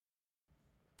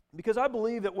Because I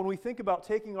believe that when we think about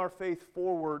taking our faith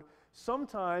forward,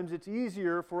 sometimes it's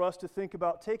easier for us to think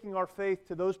about taking our faith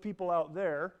to those people out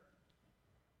there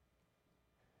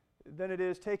than it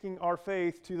is taking our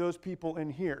faith to those people in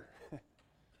here.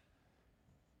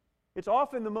 It's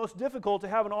often the most difficult to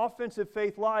have an offensive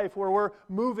faith life where we're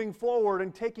moving forward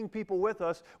and taking people with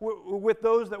us, with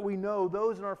those that we know,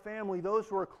 those in our family, those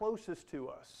who are closest to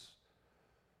us.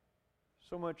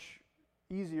 So much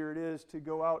easier it is to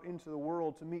go out into the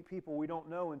world to meet people we don't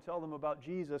know and tell them about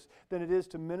Jesus than it is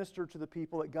to minister to the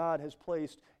people that God has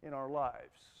placed in our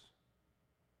lives.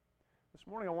 This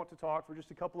morning I want to talk for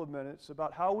just a couple of minutes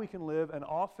about how we can live an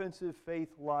offensive faith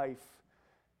life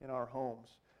in our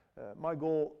homes. My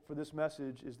goal for this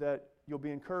message is that you'll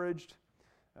be encouraged.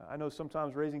 I know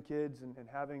sometimes raising kids and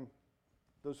having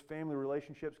those family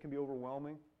relationships can be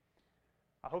overwhelming.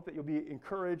 I hope that you'll be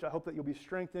encouraged. I hope that you'll be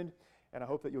strengthened. And I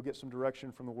hope that you'll get some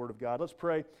direction from the Word of God. Let's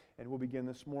pray, and we'll begin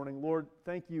this morning. Lord,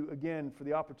 thank you again for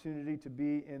the opportunity to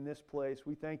be in this place.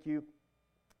 We thank you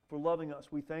for loving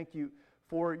us. We thank you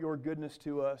for your goodness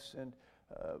to us. And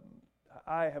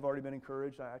I have already been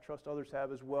encouraged. I trust others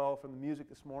have as well from the music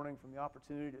this morning, from the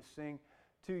opportunity to sing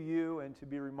to you and to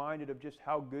be reminded of just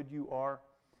how good you are.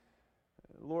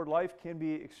 Lord, life can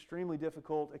be extremely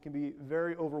difficult. It can be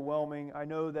very overwhelming. I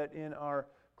know that in our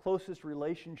closest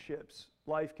relationships,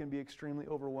 life can be extremely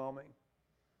overwhelming.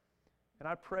 And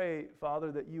I pray,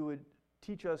 Father, that you would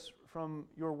teach us from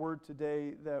your word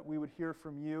today, that we would hear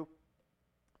from you,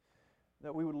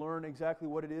 that we would learn exactly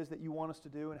what it is that you want us to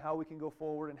do and how we can go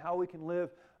forward and how we can live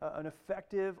an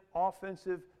effective,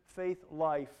 offensive faith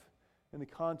life in the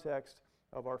context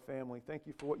of our family. Thank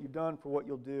you for what you've done, for what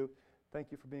you'll do.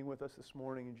 Thank you for being with us this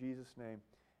morning. In Jesus' name,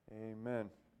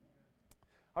 amen.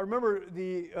 I remember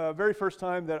the very first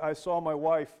time that I saw my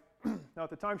wife. Now, at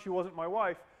the time, she wasn't my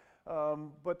wife,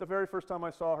 but the very first time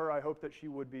I saw her, I hoped that she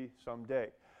would be someday.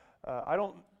 I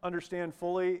don't understand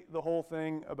fully the whole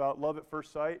thing about love at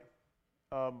first sight,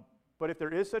 but if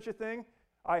there is such a thing,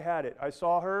 I had it. I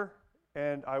saw her,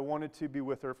 and I wanted to be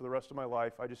with her for the rest of my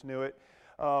life. I just knew it.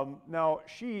 Now,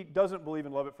 she doesn't believe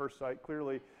in love at first sight,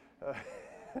 clearly.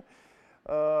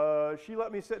 She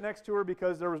let me sit next to her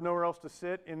because there was nowhere else to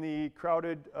sit in the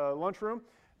crowded lunchroom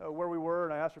where we were,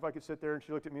 and I asked her if I could sit there, and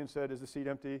she looked at me and said, "Is the seat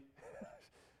empty?"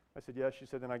 I said, "Yes." She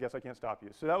said, "Then I guess I can't stop you."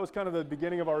 So that was kind of the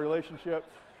beginning of our relationship.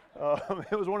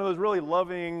 It was one of those really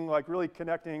loving, like really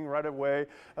connecting right away,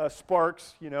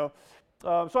 sparks, you know.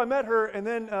 So I met her, and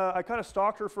then I kind of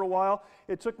stalked her for a while.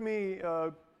 It took me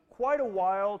quite a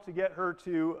while to get her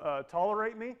to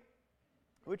tolerate me,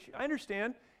 which I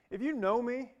understand. If you know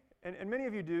me, and many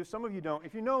of you do, some of you don't.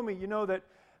 If you know me, you know that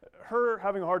her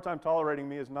having a hard time tolerating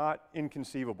me is not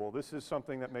inconceivable. This is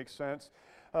something that makes sense.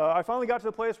 I finally got to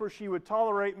the place where she would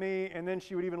tolerate me, and then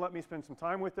she would even let me spend some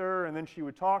time with her, and then she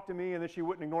would talk to me, and then she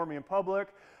wouldn't ignore me in public.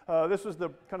 This was the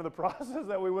kind of the process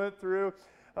that we went through.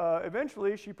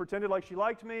 Eventually, she pretended like she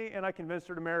liked me, and I convinced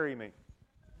her to marry me.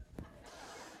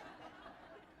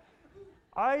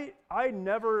 I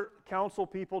never counsel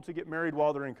people to get married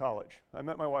while they're in college. I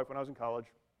met my wife when I was in college.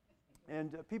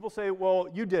 And people say, "Well,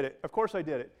 you did it." Of course I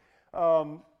did it.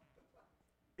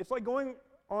 It's like going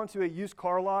onto a used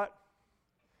car lot.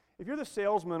 If you're the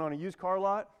salesman on a used car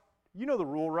lot, you know the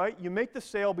rule, right? You make the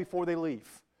sale before they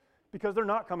leave because they're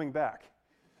not coming back.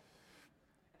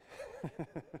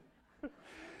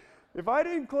 If I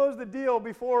didn't close the deal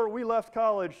before we left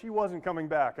college, she wasn't coming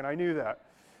back, and I knew that.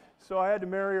 So I had to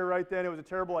marry her right then. It was a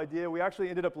terrible idea. We actually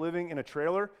ended up living in a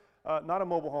trailer, not a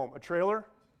mobile home, a trailer.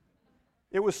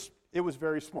 It was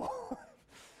very small.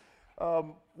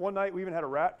 One night we even had a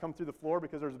rat come through the floor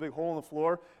because there was a big hole in the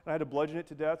floor, and I had to bludgeon it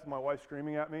to death with my wife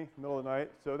screaming at me in the middle of the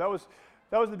night. So that was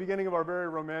the beginning of our very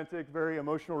romantic, very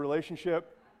emotional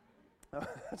relationship.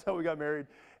 That's how we got married,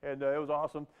 and it was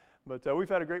awesome. But we've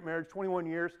had a great marriage, 21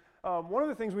 years. One of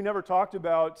the things we never talked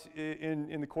about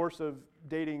in the course of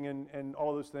dating and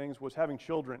all of those things was having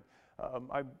children.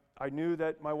 I knew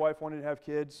that my wife wanted to have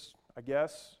kids, I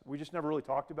guess. We just never really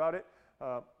talked about it.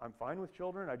 I'm fine with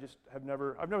children. I was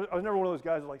never one of those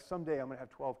guys that like, someday I'm going to have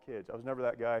 12 kids. I was never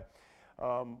that guy.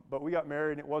 But we got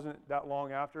married, and it wasn't that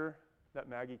long after that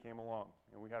Maggie came along,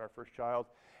 and we had our first child.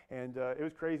 And it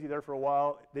was crazy there for a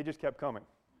while. They just kept coming.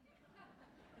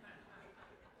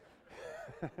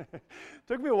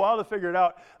 Took me a while to figure it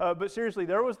out. But seriously,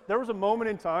 there was a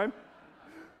moment in time.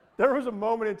 There was a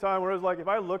moment in time where it was like, if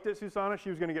I looked at Susanna, she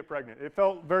was going to get pregnant. It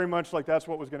felt very much like that's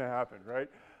what was going to happen, right?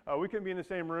 We couldn't be in the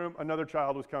same room. Another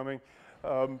child was coming.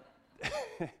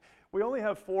 We only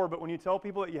have 4, but when you tell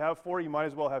people that you have 4, you might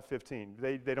as well have 15.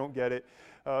 They don't get it.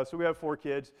 So we have 4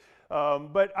 kids.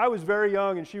 But I was very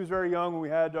young, and she was very young when we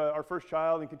had our first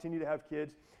child and continued to have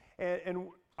kids. And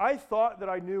I thought that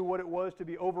I knew what it was to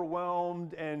be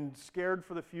overwhelmed and scared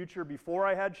for the future before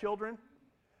I had children.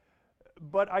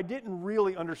 But I didn't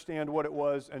really understand what it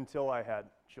was until I had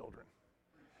children.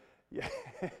 Yeah,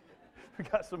 we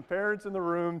got some parents in the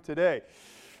room today.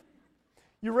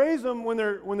 You raise them when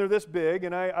they're this big,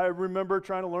 and I remember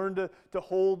trying to learn to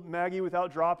hold Maggie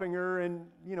without dropping her, and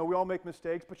we all make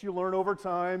mistakes, but you learn over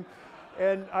time.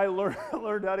 And I learned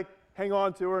how to hang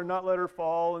on to her and not let her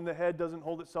fall, and the head doesn't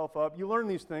hold itself up. You learn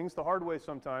these things the hard way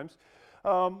sometimes.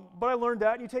 But I learned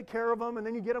that, and you take care of them, and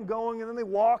then you get them going, and then they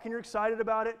walk, and you're excited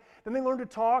about it. Then they learn to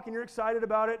talk, and you're excited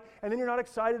about it, and then you're not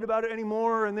excited about it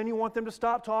anymore, and then you want them to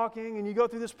stop talking, and you go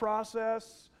through this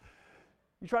process.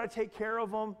 You try to take care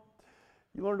of them.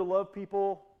 You learn to love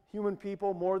people, human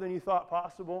people, more than you thought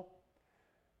possible.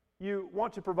 You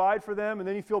want to provide for them, and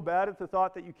then you feel bad at the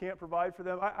thought that you can't provide for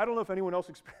them. I don't know if anyone else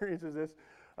experiences this,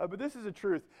 but this is the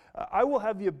truth. I will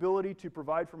have the ability to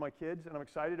provide for my kids, and I'm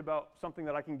excited about something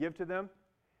that I can give to them.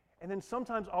 And then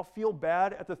sometimes I'll feel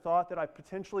bad at the thought that I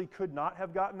potentially could not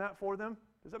have gotten that for them.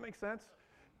 Does that make sense?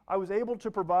 I was able to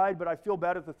provide, but I feel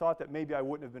bad at the thought that maybe I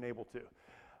wouldn't have been able to.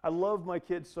 I love my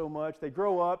kids so much. They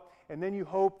grow up, and then you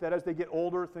hope that as they get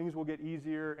older, things will get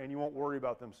easier, and you won't worry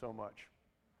about them so much.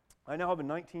 I now have a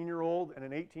 19-year-old and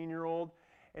an 18-year-old,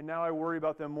 and now I worry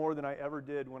about them more than I ever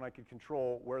did when I could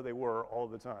control where they were all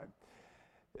the time.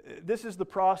 This is the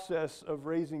process of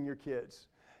raising your kids.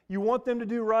 You want them to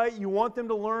do right, you want them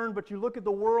to learn, but you look at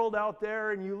the world out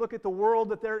there and you look at the world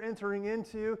that they're entering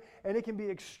into, and it can be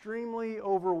extremely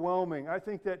overwhelming. I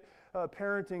think that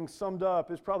parenting summed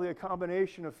up is probably a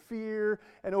combination of fear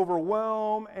and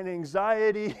overwhelm and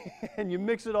anxiety, and you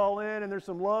mix it all in, and there's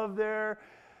some love there.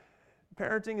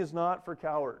 Parenting is not for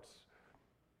cowards.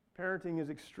 Parenting is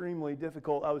extremely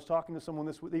difficult. I was talking to someone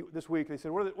this week. They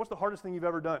said, what's the hardest thing you've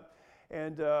ever done?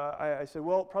 And I said,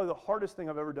 well, probably the hardest thing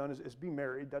I've ever done is be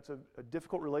married. That's a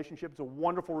difficult relationship. It's a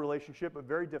wonderful relationship, but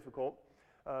very difficult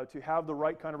to have the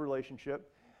right kind of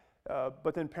relationship.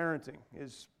 But then parenting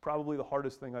is probably the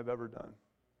hardest thing I've ever done.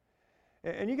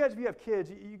 And you guys, if you have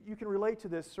kids, you can relate to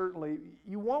this certainly.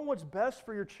 You want what's best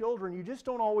for your children. You just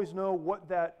don't always know what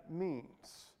that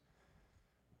means.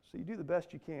 So you do the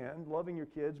best you can, loving your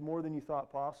kids more than you thought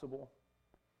possible.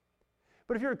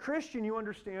 But if you're a Christian, you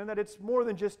understand that it's more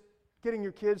than just getting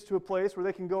your kids to a place where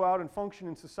they can go out and function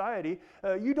in society.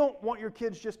 You don't want your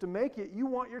kids just to make it. You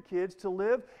want your kids to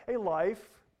live a life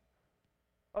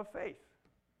of faith.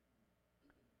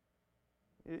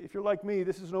 If you're like me,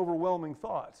 this is an overwhelming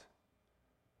thought.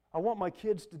 I want my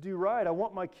kids to do right. I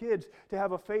want my kids to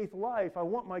have a faith life. I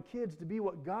want my kids to be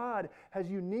what God has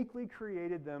uniquely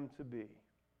created them to be.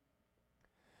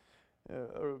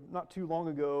 Not too long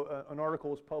ago, an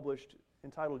article was published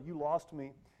entitled, "You Lost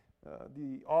Me."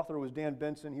 The author was Dan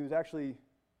Benson. He was actually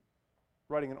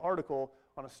writing an article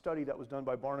on a study that was done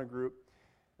by Barna Group.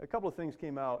 A couple of things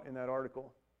came out in that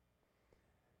article.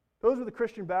 Those with a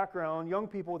Christian background, young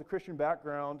people with a Christian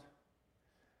background,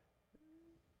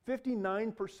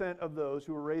 59% of those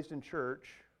who were raised in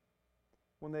church,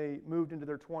 when they moved into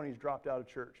their 20s, dropped out of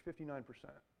church. 59%.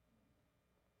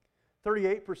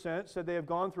 38% said they have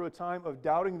gone through a time of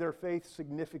doubting their faith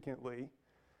significantly.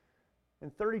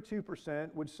 And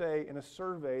 32% would say in a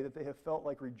survey that they have felt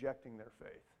like rejecting their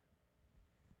faith.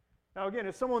 Now again,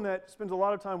 as someone that spends a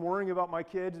lot of time worrying about my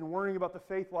kids and worrying about the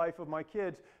faith life of my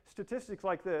kids, statistics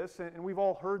like this, and we've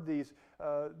all heard these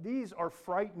are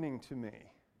frightening to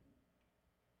me.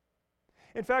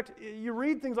 In fact, you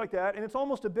read things like that, and it's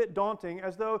almost a bit daunting,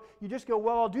 as though you just go,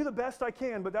 well, I'll do the best I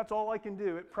can, but that's all I can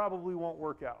do. It probably won't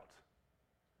work out.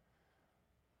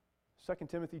 2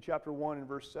 Timothy chapter 1 and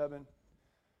verse 7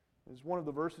 is one of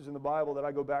the verses in the Bible that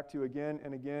I go back to again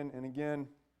and again and again,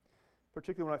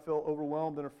 particularly when I feel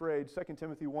overwhelmed and afraid. 2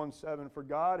 Timothy 1:7, "For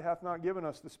God hath not given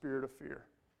us the spirit of fear."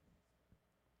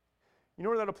 You know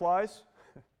where that applies?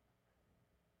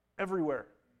 Everywhere.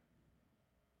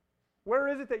 Where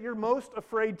is it that you're most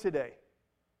afraid today?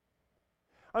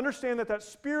 Understand that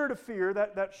spirit of fear,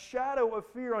 that shadow of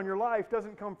fear on your life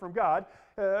doesn't come from God.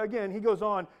 Again, he goes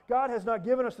on, God has not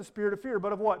given us the spirit of fear,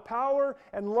 but of what? Power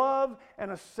and love and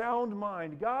a sound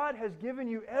mind. God has given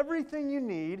you everything you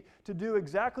need to do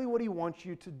exactly what he wants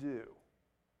you to do.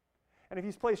 And if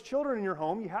he's placed children in your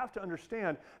home, you have to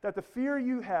understand that the fear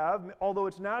you have, although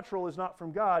it's natural, is not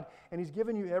from God, and he's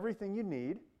given you everything you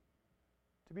need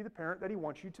to be the parent that he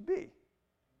wants you to be.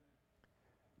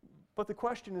 But the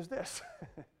question is this,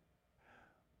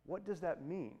 what does that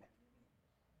mean?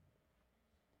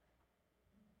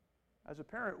 as a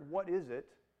parent, what is it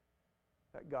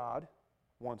that God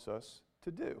wants us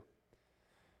to do?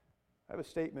 I have a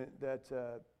statement that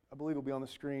I believe will be on the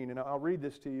screen, and I'll read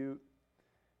this to you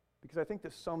because I think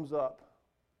this sums up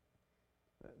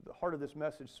the heart of this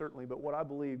message, certainly, but what I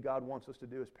believe God wants us to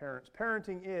do as parents.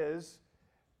 Parenting is,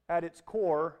 at its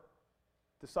core,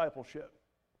 discipleship,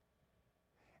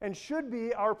 and should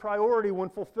be our priority when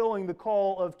fulfilling the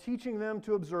call of teaching them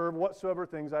to observe whatsoever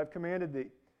things I've commanded thee.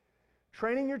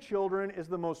 Training your children is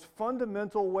the most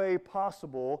fundamental way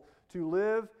possible to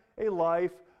live a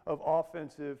life of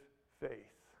offensive faith.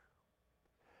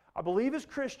 I believe as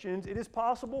Christians, it is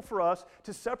possible for us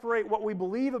to separate what we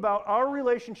believe about our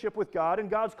relationship with God and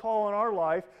God's call on our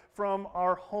life from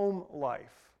our home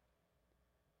life.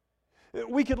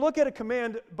 We could look at a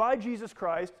command by Jesus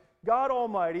Christ, God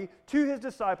Almighty, to His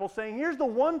disciples saying, here's the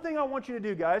one thing I want you to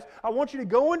do, guys. I want you to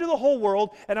go into the whole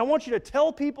world and I want you to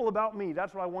tell people about me.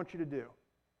 That's what I want you to do.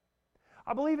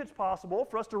 I believe it's possible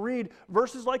for us to read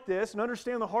verses like this and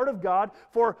understand the heart of God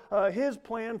for His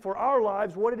plan for our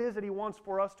lives, what it is that He wants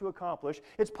for us to accomplish.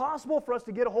 It's possible for us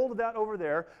to get a hold of that over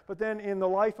there, but then in the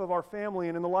life of our family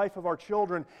and in the life of our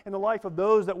children, in the life of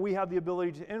those that we have the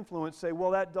ability to influence, say,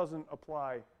 well, that doesn't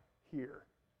apply here.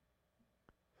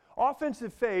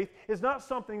 Offensive faith is not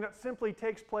something that simply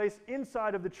takes place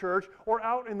inside of the church or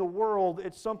out in the world.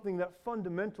 It's something that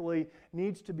fundamentally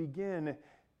needs to begin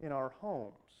in our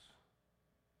homes.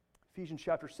 Ephesians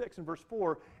chapter 6 and verse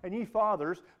 4, and ye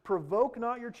fathers, provoke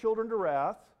not your children to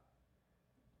wrath,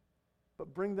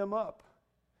 but bring them up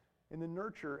in the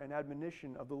nurture and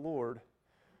admonition of the Lord.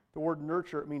 The word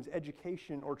nurture, it means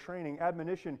education or training.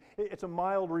 Admonition, it's a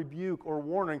mild rebuke or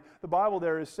warning. The Bible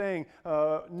there is saying,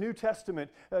 New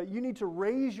Testament, you need to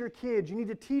raise your kids. You need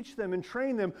to teach them and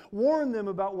train them, warn them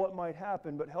about what might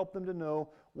happen, but help them to know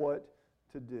what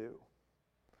to do.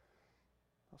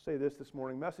 I'll say this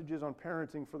morning. Messages on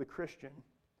parenting for the Christian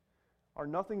are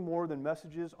nothing more than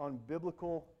messages on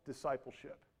biblical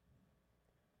discipleship.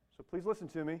 So please listen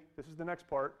to me. This is the next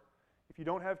part. If you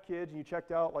don't have kids and you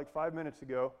checked out like 5 minutes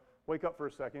ago, wake up for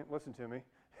a second, listen to me.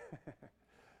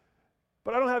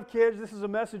 But I don't have kids. This is a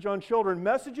message on children.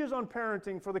 Messages on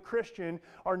parenting for the Christian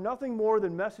are nothing more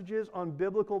than messages on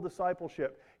biblical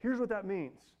discipleship. Here's what that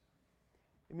means.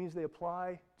 It means they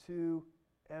apply to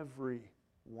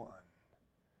everyone.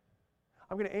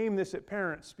 I'm going to aim this at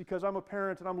parents because I'm a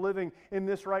parent and I'm living in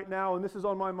this right now and this is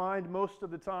on my mind most of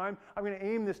the time. I'm going to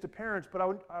aim this to parents, but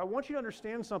I want you to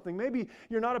understand something. Maybe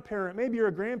you're not a parent. Maybe you're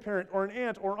a grandparent or an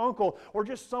aunt or uncle or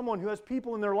just someone who has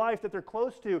people in their life that they're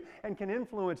close to and can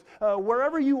influence.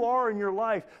 Wherever you are in your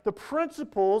life, the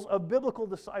principles of biblical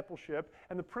discipleship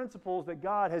and the principles that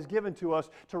God has given to us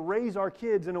to raise our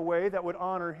kids in a way that would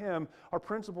honor Him are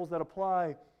principles that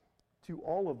apply to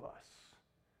all of us.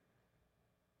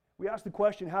 We ask the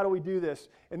question, how do we do this?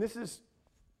 And this is,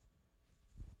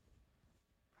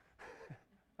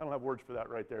 I don't have words for that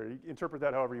right there. You interpret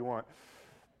that however you want.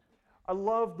 I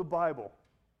love the Bible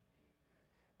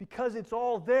because it's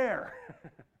all there.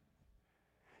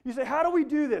 You say, how do we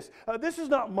do this? This is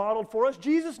not modeled for us.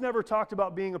 Jesus never talked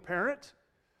about being a parent.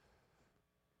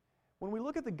 When we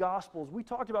look at the Gospels, we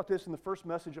talked about this in the first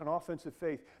message on offensive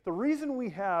faith. The reason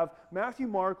we have Matthew,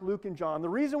 Mark, Luke, and John, the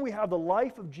reason we have the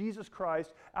life of Jesus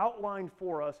Christ outlined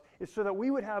for us is so that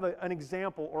we would have an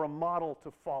example or a model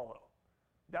to follow.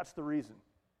 That's the reason.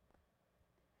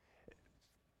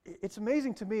 It's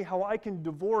amazing to me how I can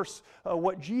divorce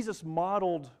what Jesus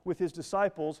modeled with His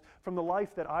disciples from the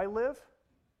life that I live.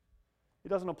 It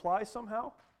doesn't apply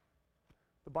somehow.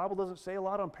 The Bible doesn't say a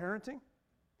lot on parenting.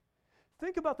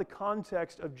 Think about the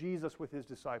context of Jesus with His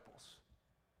disciples.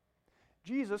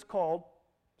 Jesus called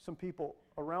some people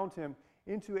around Him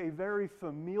into a very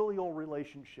familial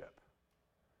relationship.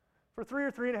 For 3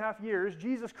 or 3.5 years,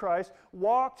 Jesus Christ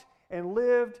walked and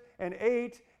lived and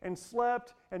ate and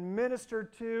slept and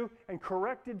ministered to and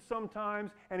corrected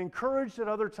sometimes and encouraged at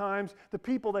other times the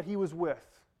people that He was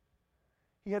with.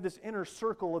 He had this inner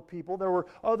circle of people. There were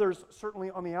others certainly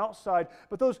on the outside,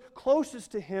 but those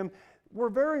closest to Him were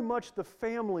very much the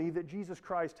family that Jesus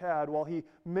Christ had while He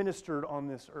ministered on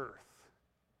this earth.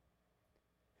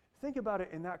 Think about it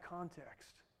in that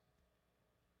context.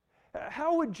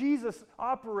 How would Jesus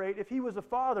operate if He was a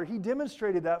father? He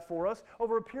demonstrated that for us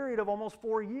over a period of almost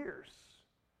 4 years.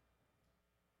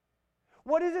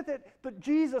 What is it that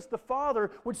Jesus, the Father,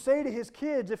 would say to His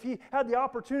kids if He had the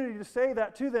opportunity to say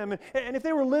that to them? And if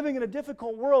they were living in a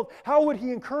difficult world, how would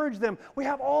He encourage them? We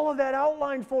have all of that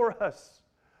outlined for us.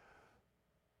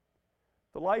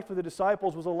 The life of the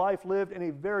disciples was a life lived in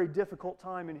a very difficult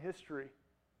time in history.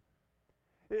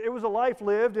 It was a life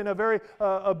lived in a very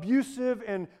abusive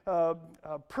and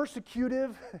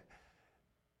persecutive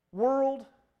world,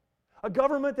 a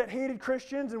government that hated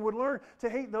Christians and would learn to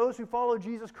hate those who follow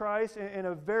Jesus Christ in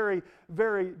a very,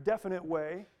 very definite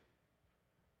way.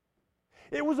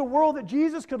 It was a world that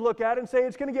Jesus could look at and say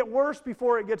it's going to get worse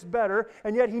before it gets better,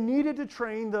 and yet he needed to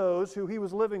train those who he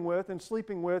was living with and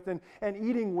sleeping with and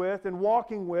eating with and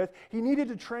walking with. He needed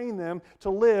to train them to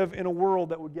live in a world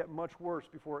that would get much worse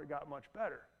before it got much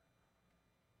better.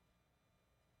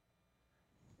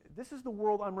 This is the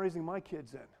world I'm raising my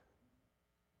kids in.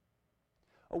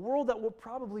 A world that will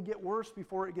probably get worse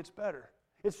before it gets better.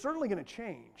 It's certainly going to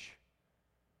change.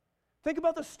 Think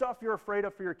about the stuff you're afraid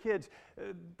of for your kids.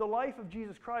 The life of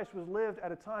Jesus Christ was lived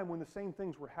at a time when the same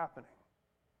things were happening.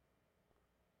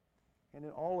 And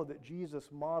in all of it, Jesus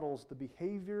models the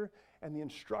behavior and the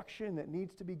instruction that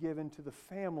needs to be given to the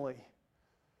family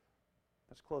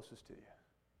that's closest to you.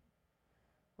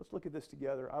 Let's look at this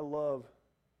together. I love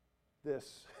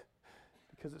this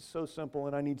because it's so simple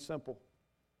and I need simple.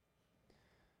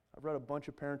 I've read a bunch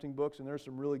of parenting books and there's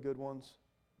some really good ones.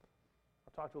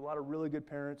 I've talked to a lot of really good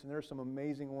parents, and there's some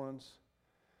amazing ones.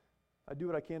 I do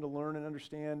what I can to learn and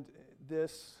understand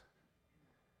this.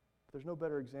 But there's no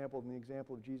better example than the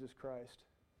example of Jesus Christ.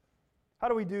 How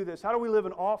do we do this? How do we live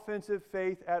an offensive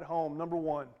faith at home? Number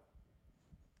one,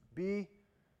 be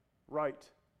right.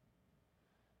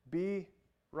 Be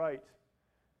right.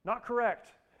 Not correct,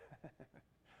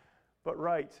 but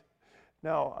right.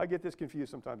 Now, I get this confused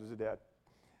sometimes as a dad.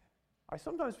 I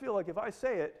sometimes feel like if I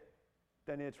say it,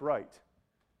 then it's right.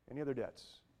 Any other dads?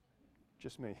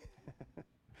 Just me.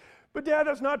 But Dad,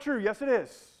 that's not true. Yes, it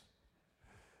is.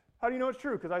 How do you know it's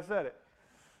true? Because I said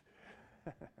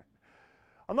it.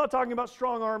 I'm not talking about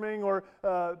strong-arming or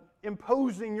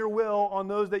imposing your will on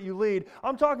those that you lead.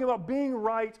 I'm talking about being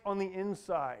right on the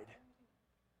inside.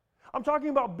 I'm talking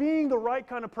about being the right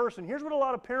kind of person. Here's what a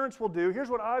lot of parents will do. Here's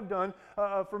what I've done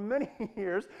for many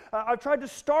years. I've tried to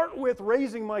start with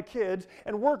raising my kids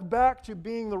and work back to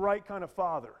being the right kind of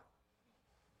father.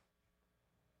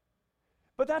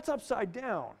 But that's upside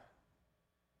down.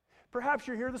 Perhaps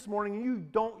you're here this morning and you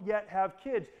don't yet have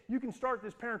kids. You can start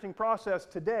this parenting process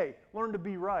today. Learn to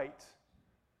be right.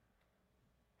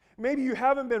 Maybe you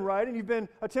haven't been right and you've been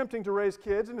attempting to raise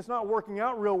kids and it's not working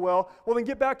out real well. Well, then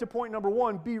get back to point number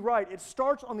one, be right. It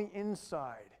starts on the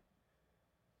inside.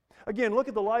 Again, look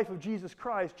at the life of Jesus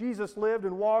Christ. Jesus lived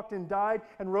and walked and died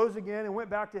and rose again and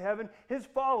went back to heaven. His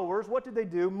followers, what did they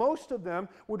do? Most of them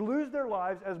would lose their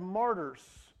lives as martyrs,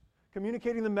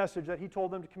 communicating the message that he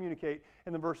told them to communicate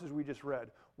in the verses we just read.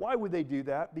 Why would they do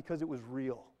that? Because it was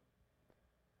real.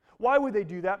 Why would they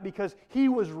do that? Because he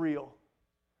was real.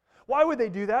 Why would they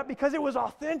do that? Because it was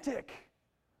authentic.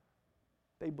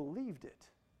 They believed it.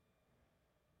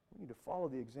 We need to follow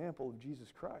the example of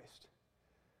Jesus Christ.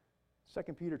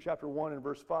 2 Peter chapter 1 and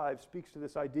verse 5 speaks to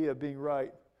this idea of being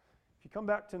right. If you come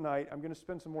back tonight, I'm going to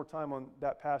spend some more time on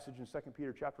that passage in 2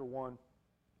 Peter chapter 1.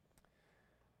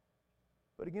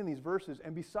 But again, these verses,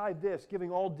 and beside this,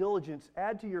 giving all diligence,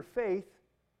 add to your faith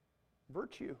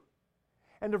virtue.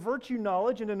 And to virtue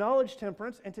knowledge, and to knowledge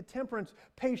temperance, and to temperance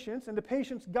patience, and to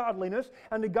patience godliness,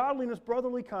 and to godliness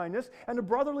brotherly kindness, and to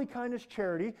brotherly kindness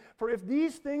charity. For if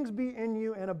these things be in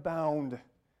you and abound,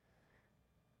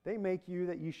 they make you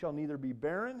that ye shall neither be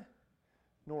barren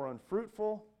nor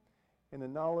unfruitful in the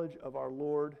knowledge of our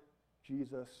Lord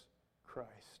Jesus Christ.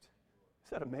 Is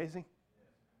that amazing?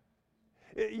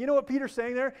 You know what Peter's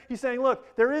saying there? He's saying,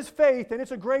 look, there is faith and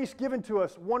it's a grace given to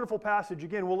us. Wonderful passage.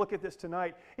 Again, we'll look at this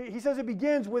tonight. He says it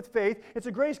begins with faith. It's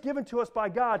a grace given to us by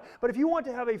God. But if you want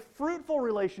to have a fruitful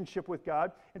relationship with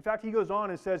God, in fact, he goes on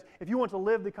and says, if you want to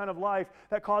live the kind of life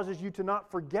that causes you to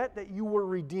not forget that you were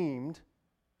redeemed,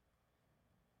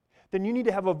 then you need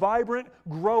to have a vibrant,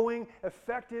 growing,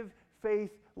 effective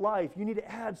faith life. You need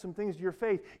to add some things to your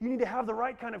faith. You need to have the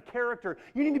right kind of character.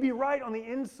 You need to be right on the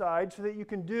inside so that you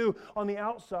can do on the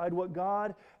outside what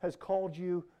God has called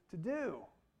you to do.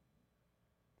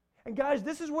 And guys,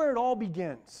 this is where it all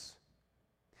begins.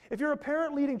 If you're a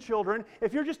parent leading children,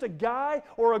 if you're just a guy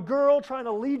or a girl trying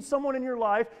to lead someone in your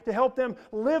life to help them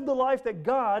live the life that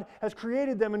God has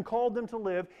created them and called them to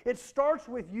live, it starts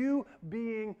with you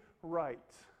being right.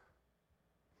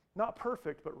 Not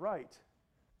perfect, but right.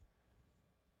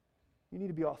 You need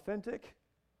to be authentic.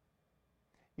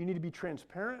 You need to be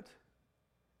transparent.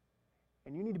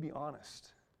 And you need to be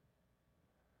honest.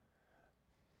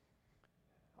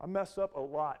 I mess up a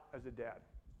lot as a dad.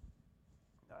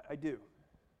 I do.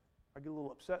 I get a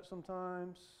little upset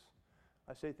sometimes.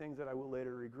 I say things that I will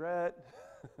later regret.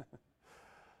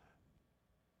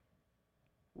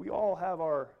 We all have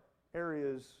our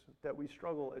areas that we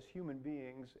struggle as human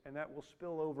beings, and that will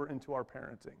spill over into our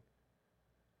parenting.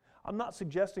 I'm not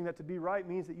suggesting that to be right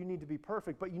means that you need to be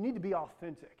perfect, but you need to be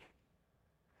authentic.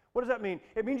 What does that mean?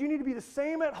 It means you need to be the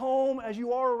same at home as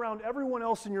you are around everyone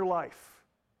else in your life.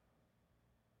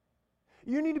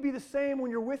 You need to be the same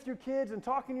when you're with your kids and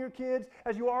talking to your kids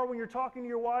as you are when you're talking to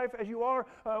your wife, as you are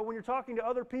when you're talking to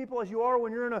other people, as you are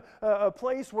when you're in a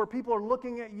place where people are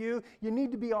looking at you. You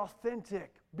need to be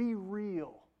authentic. Be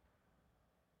real.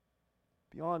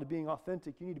 Beyond being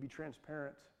authentic, you need to be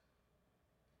transparent.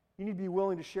 You need to be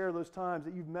willing to share those times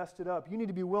that you've messed it up. You need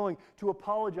to be willing to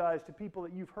apologize to people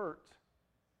that you've hurt.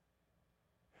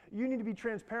 You need to be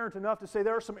transparent enough to say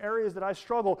there are some areas that I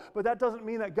struggle, but that doesn't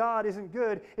mean that God isn't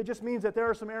good. It just means that there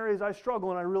are some areas I struggle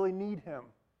and I really need Him.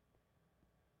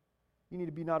 You need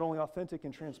to be not only authentic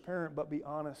and transparent, but be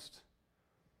honest.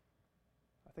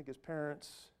 I think as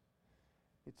parents,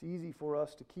 it's easy for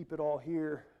us to keep it all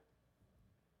here.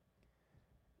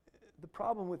 The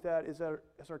problem with that is that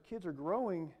as our kids are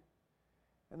growing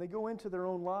and they go into their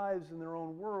own lives and their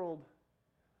own world,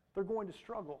 they're going to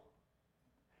struggle.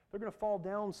 They're going to fall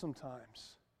down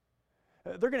sometimes.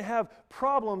 They're going to have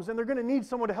problems, and they're going to need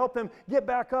someone to help them get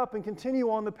back up and continue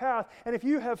on the path. And if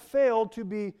you have failed to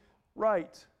be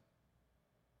right,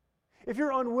 if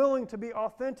you're unwilling to be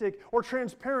authentic or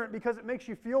transparent because it makes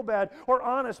you feel bad, or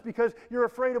honest because you're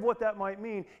afraid of what that might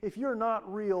mean, if you're not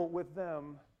real with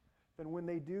them, then when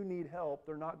they do need help,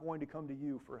 they're not going to come to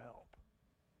you for help.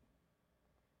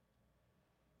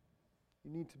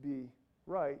 You need to be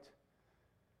right.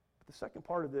 But the second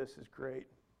part of this is great.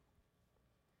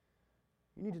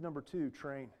 You need to, number 2,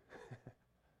 train.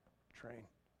 Train.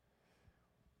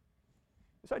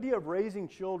 This idea of raising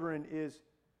children is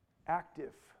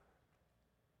active.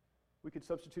 We could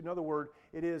substitute another word.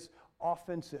 It is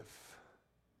offensive.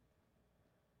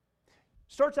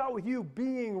 Starts out with you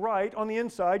being right on the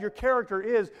inside. Your character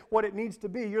is what it needs to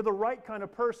be. You're the right kind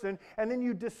of person. And then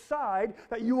you decide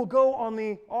that you will go on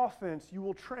the offense. You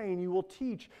will train. You will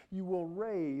teach. You will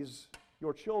raise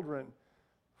your children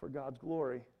for God's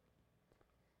glory.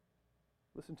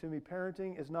 Listen to me.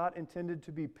 Parenting is not intended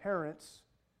to be parents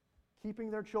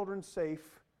keeping their children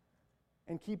safe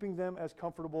and keeping them as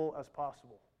comfortable as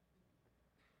possible.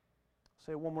 I'll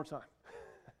say it one more time.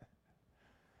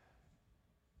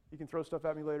 You can throw stuff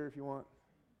at me later if you want.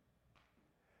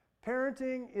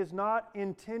 Parenting is not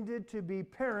intended to be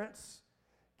parents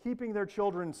keeping their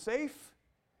children safe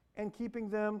and keeping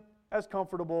them as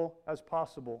comfortable as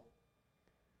possible.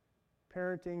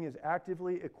 Parenting is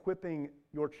actively equipping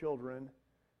your children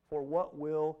for what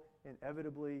will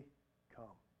inevitably come.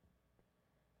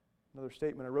 Another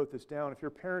statement, I wrote this down. If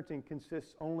your parenting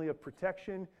consists only of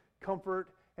protection, comfort,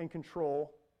 and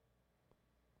control,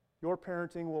 your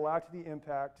parenting will lack the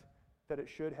impact that it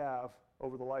should have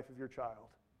over the life of your child.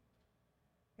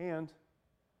 And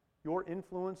your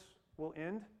influence will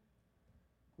end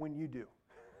when you do.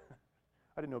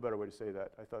 I didn't know a better way to say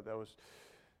that. I thought that was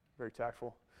very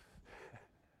tactful.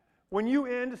 When you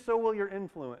end, so will your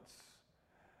influence.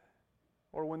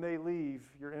 Or when they leave,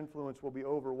 your influence will be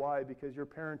over. Why? Because your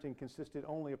parenting consisted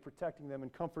only of protecting them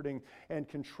and comforting and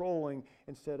controlling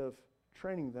instead of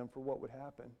training them for what would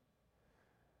happen.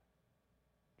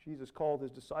 Jesus called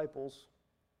his disciples,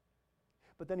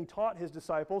 but then he taught his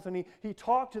disciples and he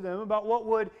talked to them about what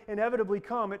would inevitably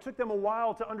come. It took them a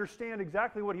while to understand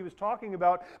exactly what he was talking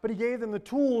about, but he gave them the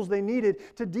tools they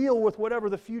needed to deal with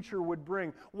whatever the future would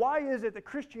bring. Why is it that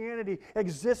Christianity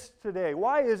exists today?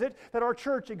 Why is it that our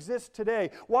church exists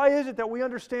today? Why is it that we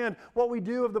understand what we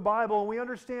do of the Bible and we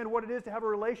understand what it is to have a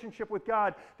relationship with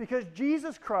God? Because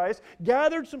Jesus Christ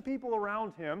gathered some people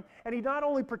around him and he not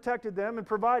only protected them and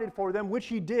provided for them, which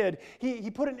he did,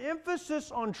 he put an emphasis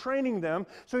on training them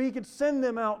so he could send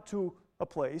them out to a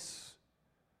place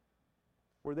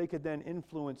where they could then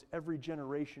influence every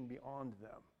generation beyond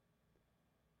them.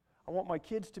 I want my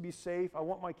kids to be safe. I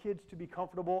want my kids to be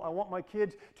comfortable. I want my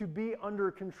kids to be under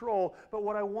control. But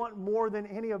what I want more than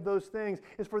any of those things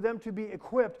is for them to be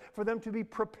equipped, for them to be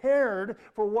prepared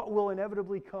for what will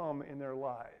inevitably come in their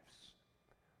lives.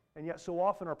 And yet so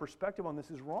often our perspective on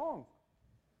this is wrong.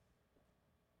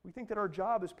 We think that our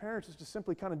job as parents is to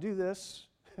simply kind of do this.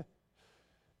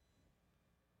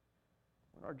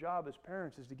 Our job as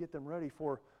parents is to get them ready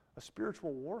for a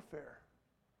spiritual warfare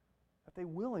that they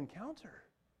will encounter.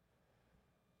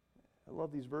 I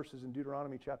love these verses in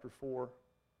Deuteronomy chapter 4.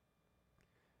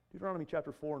 Deuteronomy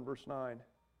chapter 4 and verse 9.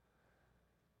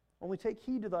 Only take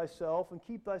heed to thyself and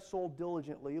keep thy soul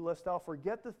diligently, lest thou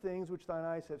forget the things which thine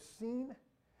eyes have seen,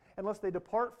 and lest they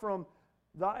depart from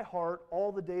thy heart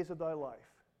all the days of thy life.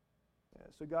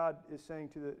 So God is saying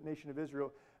to the nation of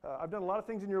Israel, I've done a lot of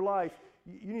things in your life.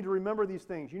 You need to remember these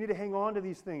things. You need to hang on to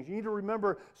these things. You need to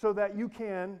remember so that you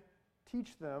can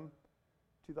teach them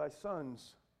to thy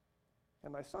sons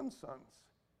and thy sons' sons.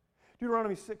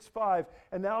 Deuteronomy 6:5,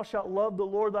 and thou shalt love the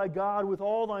Lord thy God with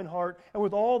all thine heart, and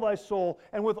with all thy soul,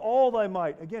 and with all thy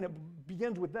might. Again, it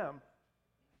begins with them.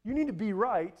 You need to be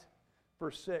right.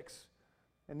 Verse 6,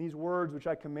 and these words which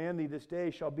I command thee this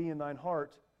day shall be in thine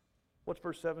heart. What's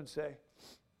verse 7 say?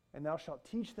 And thou shalt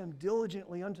teach them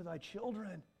diligently unto thy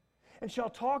children, and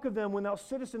shalt talk of them when thou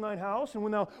sittest in thine house, and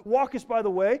when thou walkest by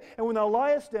the way, and when thou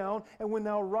liest down, and when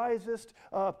thou risest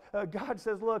up. God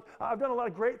says, look, I've done a lot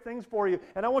of great things for you,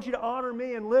 and I want you to honor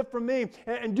me and live for me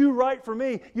and do right for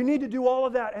me. You need to do all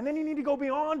of that. And then you need to go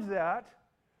beyond that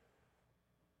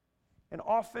and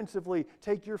offensively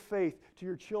take your faith to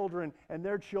your children and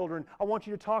their children. I want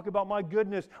you to talk about my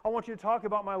goodness. I want you to talk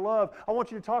about my love. I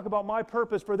want you to talk about my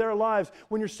purpose for their lives.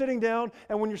 When you're sitting down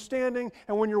and when you're standing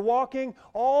and when you're walking,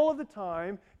 all of the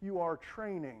time you are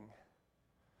training.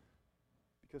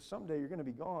 Because someday you're going to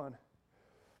be gone.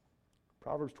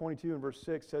 Proverbs 22 and verse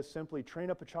 6 says simply,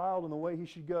 train up a child in the way he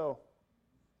should go.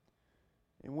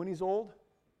 And when he's old,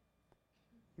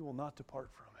 he will not depart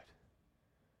from it.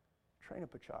 Train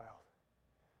up a child.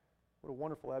 What a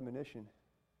wonderful admonition.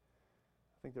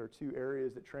 I think there are two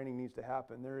areas that training needs to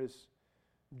happen. There is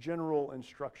general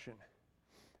instruction.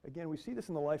 Again, we see this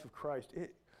in the life of Christ.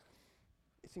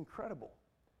 It's incredible.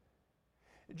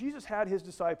 Jesus had his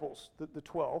disciples, the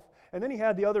 12, and then he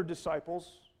had the other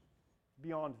disciples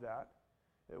beyond that.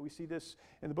 We see this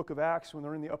in the book of Acts when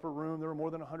they're in the upper room. There were more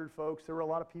than 100 folks. There were a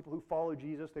lot of people who followed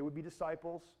Jesus. They would be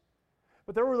disciples.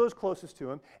 But there were those closest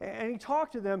to him, and he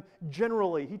talked to them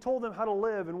generally. He told them how to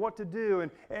live and what to do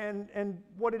and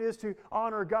what it is to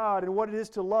honor God and what it is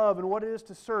to love and what it is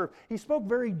to serve. He spoke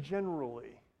very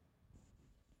generally.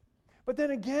 But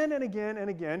then again and again and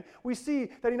again, we see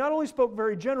that he not only spoke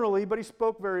very generally, but he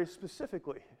spoke very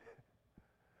specifically.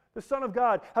 The Son of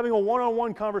God having a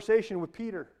one-on-one conversation with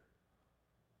Peter.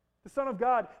 The Son of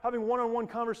God having one-on-one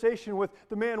conversation with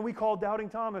the man we call Doubting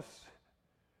Thomas.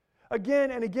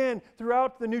 Again and again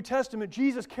throughout the New Testament,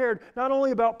 Jesus cared not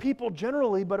only about people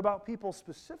generally, but about people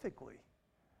specifically.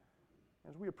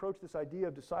 As we approach this idea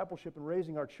of discipleship and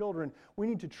raising our children, we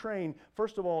need to train,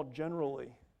 first of all,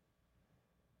 generally.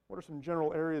 What are some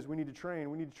general areas we need to train?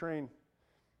 We need to train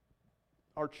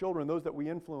our children, those that we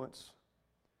influence,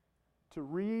 to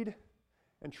read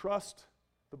and trust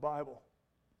the Bible.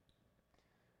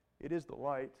 It is the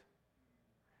light.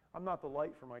 I'm not the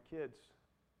light for my kids.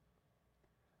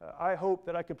 I hope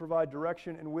that I can provide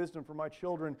direction and wisdom for my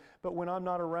children, but when I'm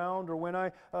not around or when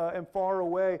I am far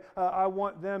away, I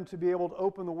want them to be able to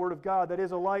open the Word of God that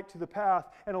is a light to the path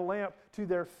and a lamp to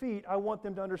their feet. I want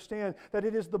them to understand that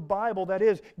it is the Bible that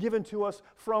is given to us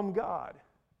from God.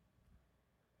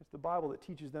 It's the Bible that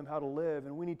teaches them how to live,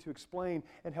 and we need to explain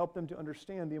and help them to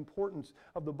understand the importance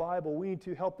of the Bible. We need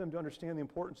to help them to understand the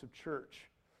importance of church.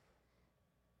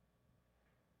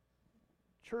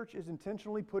 Church is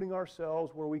intentionally putting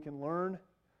ourselves where we can learn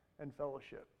and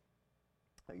fellowship.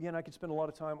 Again, I could spend a lot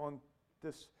of time on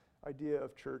this idea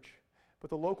of church, but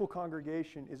the local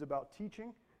congregation is about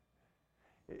teaching.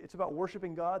 It's about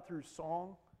worshiping God through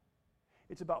song.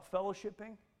 It's about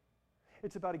fellowshipping.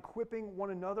 It's about equipping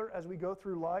one another as we go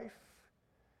through life.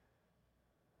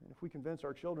 And if we convince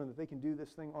our children that they can do this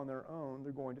thing on their own,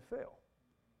 they're going to fail.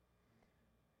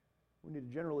 We need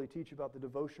to generally teach about the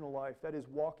devotional life. That is,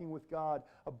 walking with God,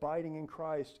 abiding in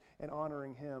Christ, and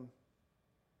honoring Him.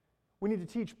 We need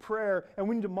to teach prayer, and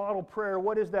we need to model prayer.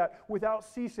 What is that? Without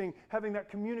ceasing, having that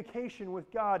communication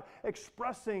with God,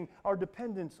 expressing our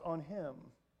dependence on Him.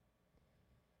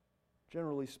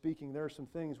 Generally speaking, there are some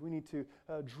things we need to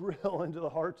drill into the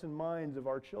hearts and minds of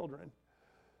our children.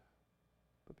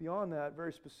 But beyond that,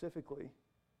 very specifically,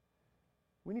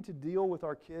 we need to deal with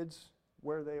our kids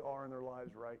where they are in their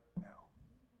lives right now.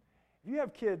 If you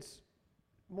have kids,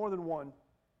 more than one,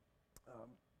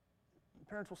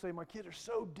 parents will say, my kids are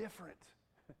so different.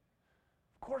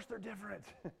 Of course they're different.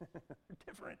 They're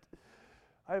different.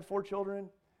 I have 4 children.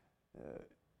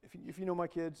 If you know my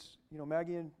kids, you know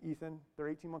Maggie and Ethan, they're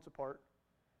 18 months apart.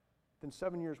 Then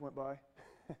 7 years went by.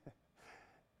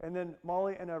 And then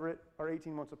Molly and Everett are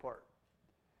 18 months apart.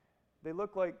 They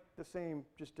look like the same,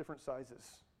 just different sizes.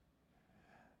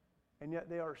 And yet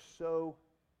they are so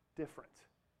different.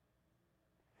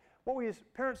 What we as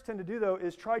parents tend to do, though,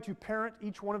 is try to parent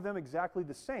each one of them exactly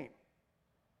the same.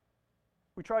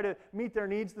 We try to meet their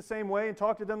needs the same way and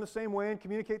talk to them the same way and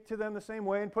communicate to them the same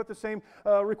way and put the same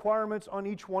requirements on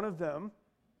each one of them.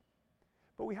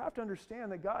 But we have to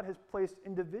understand that God has placed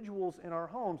individuals in our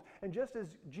homes. And just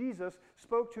as Jesus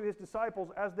spoke to His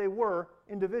disciples as they were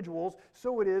individuals,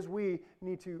 so it is we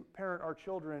need to parent our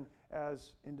children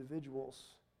as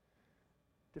individuals.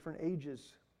 different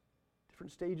ages,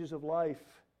 different stages of life,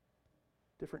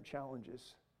 different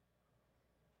challenges.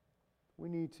 We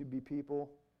need to be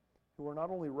people who are not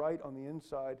only right on the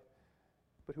inside,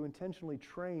 but who intentionally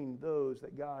train those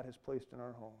that God has placed in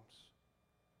our homes.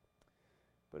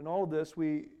 But in all of this,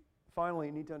 we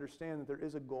finally need to understand that there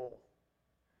is a goal.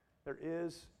 There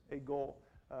is a goal.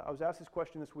 I was asked this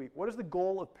question this week. What is the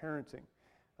goal of parenting?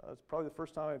 It's probably the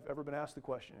first time I've ever been asked the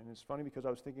question, and it's funny because I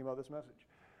was thinking about this message.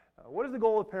 What is the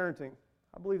goal of parenting?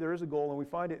 I believe there is a goal, and we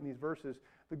find it in these verses.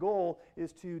 The goal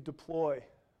is to deploy.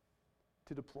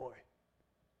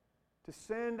 To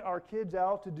send our kids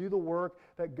out to do the work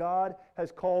that God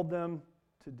has called them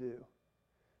to do.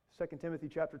 2 Timothy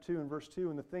chapter 2 and verse 2,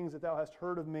 and the things that thou hast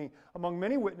heard of me among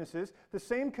many witnesses, the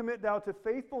same commit thou to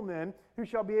faithful men who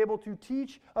shall be able to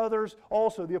teach others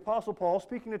also. The Apostle Paul,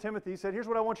 speaking to Timothy, said, here's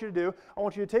what I want you to do. I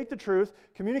want you to take the truth,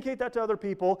 communicate that to other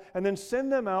people, and then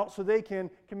send them out so they can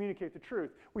communicate the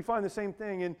truth. We find the same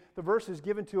thing in the verses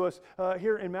given to us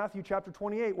here in Matthew chapter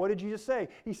 28. What did Jesus say?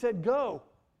 He said, go.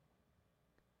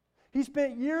 He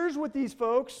spent years with these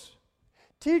folks,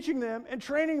 teaching them and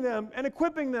training them and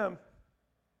equipping them.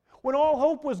 When all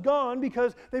hope was gone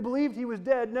because they believed he was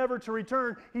dead, never to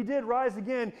return, he did rise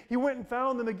again. He went and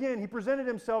found them again. He presented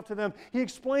himself to them. He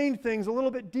explained things a little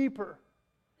bit deeper.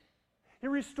 He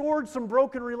restored some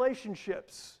broken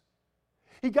relationships.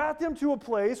 He got them to a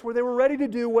place where they were ready to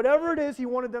do whatever it is he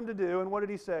wanted them to do. And what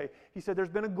did he say? He said, there's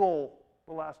been a goal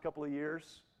the last couple of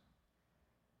years.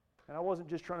 And I wasn't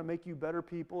just trying to make you better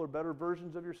people or better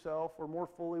versions of yourself or more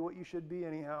fully what you should be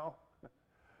anyhow.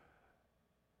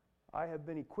 I have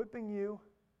been equipping you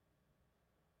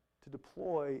to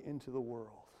deploy into the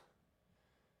world.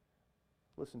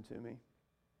 Listen to me.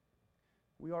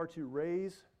 We are to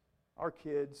raise our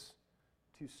kids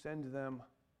to send them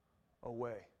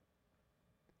away.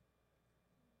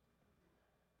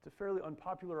 It's a fairly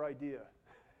unpopular idea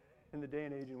in the day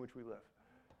and age in which we live.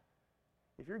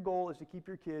 If your goal is to keep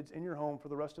your kids in your home for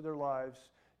the rest of their lives,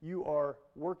 you are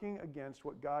working against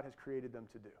what God has created them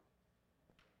to do.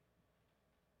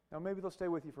 Now, maybe they'll stay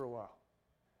with you for a while.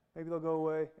 Maybe they'll go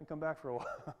away and come back for a while.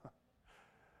 That's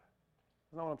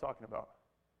not what I'm talking about.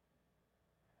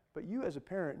 But you as a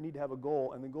parent need to have a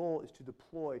goal, and the goal is to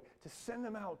deploy, to send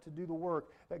them out to do the work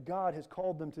that God has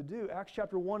called them to do. Acts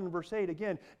chapter 1 and verse 8,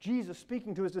 again, Jesus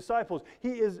speaking to his disciples.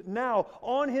 He is now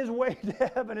on his way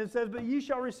to heaven and says, but ye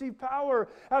shall receive power.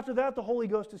 After that, the Holy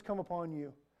Ghost has come upon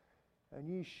you. And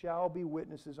ye shall be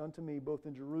witnesses unto me, both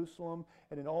in Jerusalem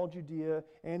and in all Judea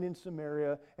and in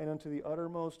Samaria and unto the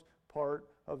uttermost part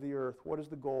of the earth. What is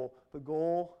the goal? The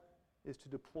goal is to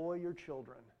deploy your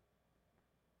children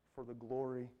for the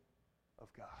glory of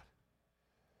God.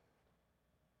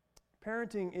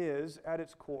 Parenting is, at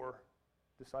its core,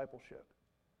 discipleship,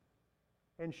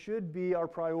 and should be our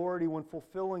priority when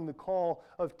fulfilling the call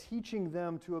of teaching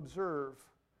them to observe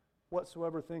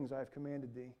whatsoever things I have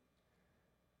commanded thee.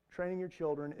 Training your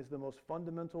children is the most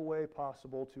fundamental way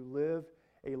possible to live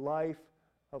a life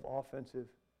of offensive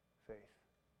faith.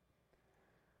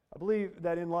 I believe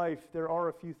that in life there are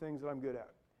a few things that I'm good at.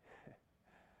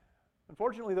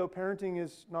 Unfortunately, though, parenting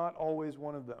is not always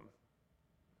one of them.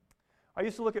 I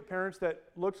used to look at parents that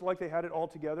looked like they had it all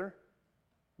together.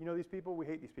 You know these people? We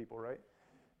hate these people, right?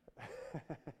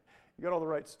 You got all the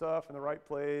right stuff in the right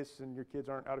place, and your kids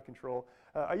aren't out of control.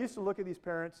 I used to look at these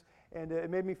parents, and it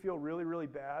made me feel really, really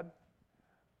bad.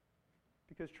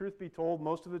 Because truth be told,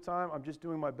 most of the time, I'm just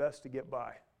doing my best to get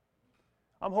by.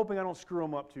 I'm hoping I don't screw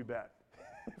them up too bad.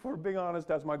 If we're being honest,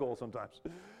 that's my goal sometimes.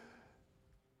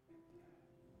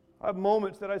 I have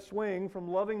moments that I swing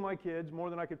from loving my kids more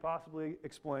than I could possibly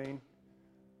explain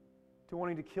to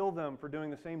wanting to kill them for doing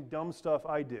the same dumb stuff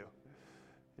I do.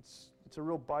 It's a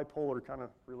real bipolar kind of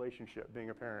relationship,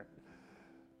 being a parent.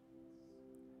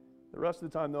 The rest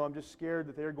of the time, though, I'm just scared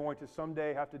that they're going to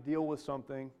someday have to deal with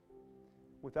something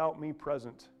without me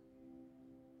present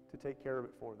to take care of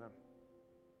it for them.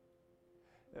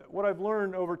 What I've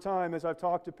learned over time as I've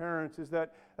talked to parents is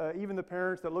that even the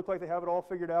parents that look like they have it all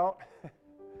figured out,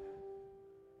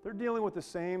 they're dealing with the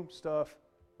same stuff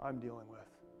I'm dealing with.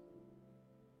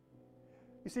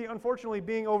 You see, unfortunately,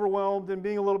 being overwhelmed and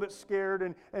being a little bit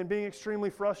scared and being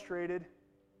extremely frustrated,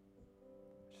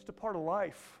 it's just a part of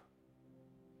life.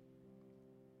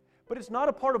 But it's not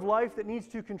a part of life that needs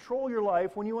to control your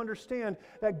life when you understand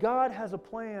that God has a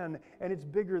plan and it's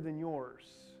bigger than yours.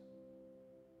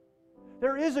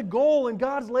 There is a goal and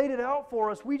God's laid it out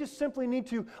for us. We just simply need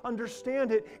to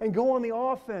understand it and go on the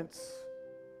offense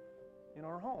in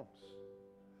our homes.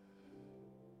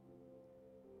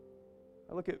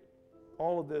 I look at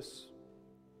all of this,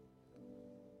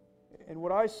 and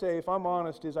what I say, if I'm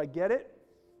honest, is I get it,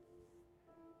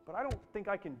 but I don't think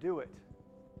I can do it.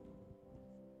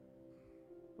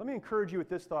 Let me encourage you with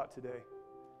this thought today.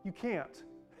 You can't.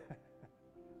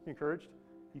 Encouraged?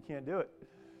 You can't do it.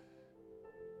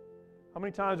 How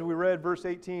many times have we read verse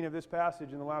 18 of this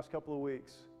passage in the last couple of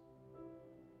weeks?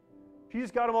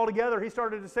 Jesus got them all together. He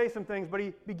started to say some things, but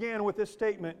he began with this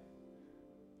statement: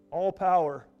 all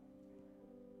power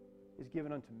is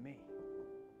given unto me.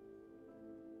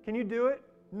 Can you do it?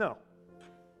 No.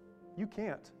 You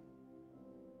can't.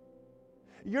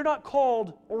 You're not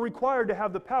called or required to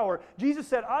have the power. Jesus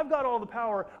said, I've got all the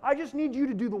power. I just need you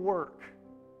to do the work.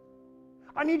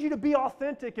 I need you to be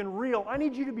authentic and real. I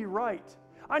need you to be right.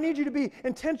 I need you to be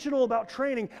intentional about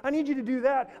training. I need you to do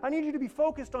that. I need you to be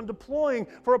focused on deploying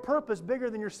for a purpose bigger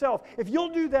than yourself. If you'll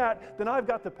do that, then I've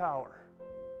got the power.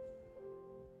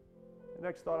 The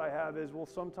next thought I have is, well,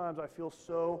 sometimes I feel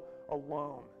so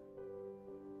alone.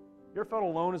 You ever felt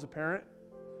alone as a parent?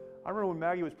 I remember when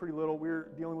Maggie was pretty little, we were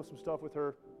dealing with some stuff with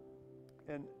her,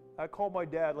 and I called my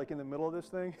dad like in the middle of this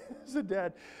thing. I said,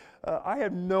 Dad, I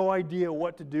have no idea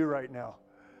what to do right now.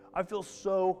 I feel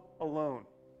so alone.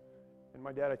 And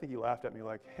my dad, I think he laughed at me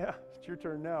like, yeah, it's your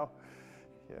turn now.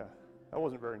 Yeah, that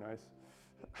wasn't very nice.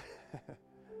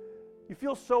 You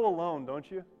feel so alone, don't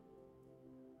you?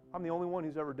 I'm the only one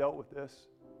who's ever dealt with this.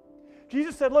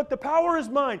 Jesus said, look, the power is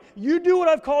mine. You do what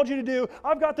I've called you to do.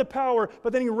 I've got the power.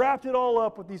 But then he wrapped it all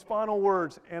up with these final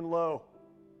words, and lo.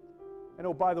 And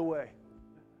oh, by the way,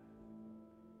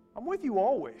 I'm with you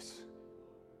always,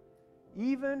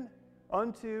 even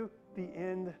unto the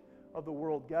end of the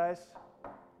world. Guys,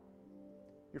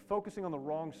 you're focusing on the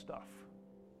wrong stuff.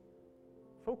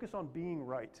 Focus on being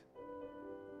right.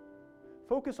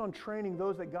 Focus on training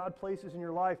those that God places in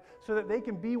your life so that they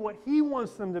can be what He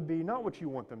wants them to be, not what you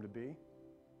want them to be.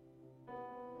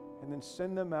 And then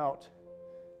send them out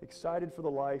excited for the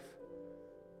life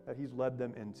that He's led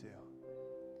them into.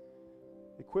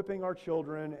 Equipping our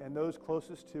children and those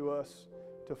closest to us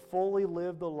to fully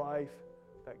live the life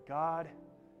that God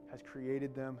has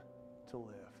created them to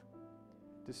live.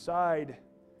 Decide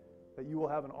that you will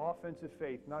have an offensive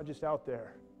faith, not just out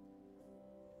there,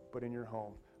 but in your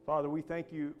home. Father, we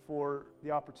thank you for the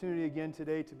opportunity again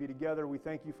today to be together. We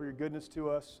thank you for your goodness to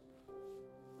us.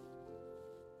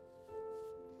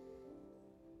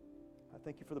 I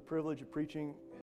thank you for the privilege of preaching